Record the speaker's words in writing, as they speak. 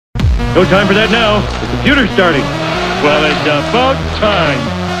No time for that now. The computer's starting. Well, it's about time.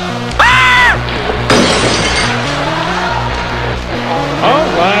 All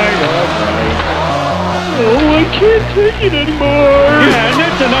right. Oh, I can't take it anymore. Yeah, and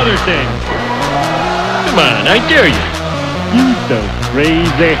that's another thing. Come on, I dare you. You so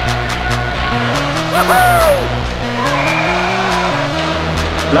crazy.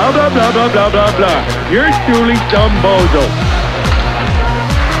 Blah, blah, blah, blah, blah, blah, blah. You're truly some bozo.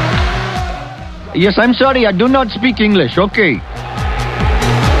 Yes, I'm sorry, I do not speak English, okay.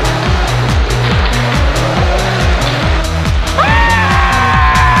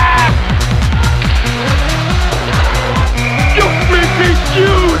 You make me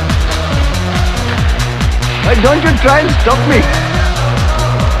shoot! Why don't you try and stop me?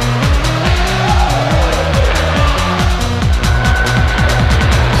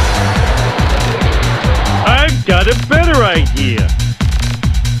 I've got a better idea.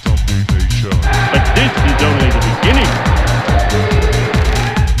 But this is only the beginning.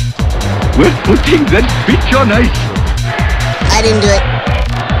 We're putting that bitch on ice. I didn't do it.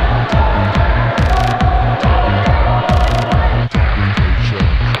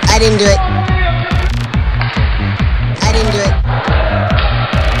 I didn't do it. I didn't do it.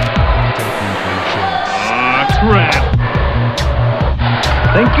 Ah, crap.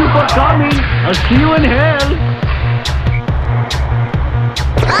 Thank you for coming. I'll see you in hell.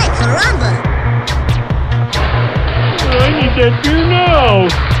 Ay, caramba! I need that beer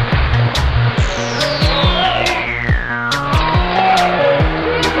now.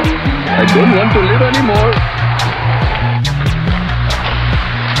 I don't want to live anymore.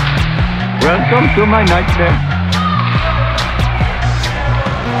 Welcome to my nightmare.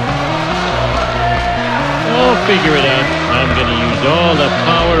 I'll figure it out. I'm gonna use all the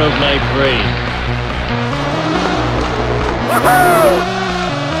power of my brain.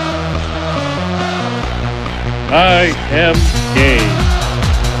 I am gay.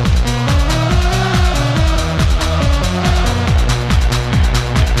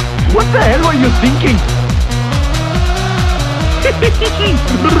 What the hell were you thinking?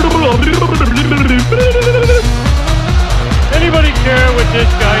 Anybody care what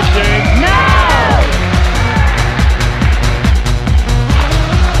this guy's saying? No!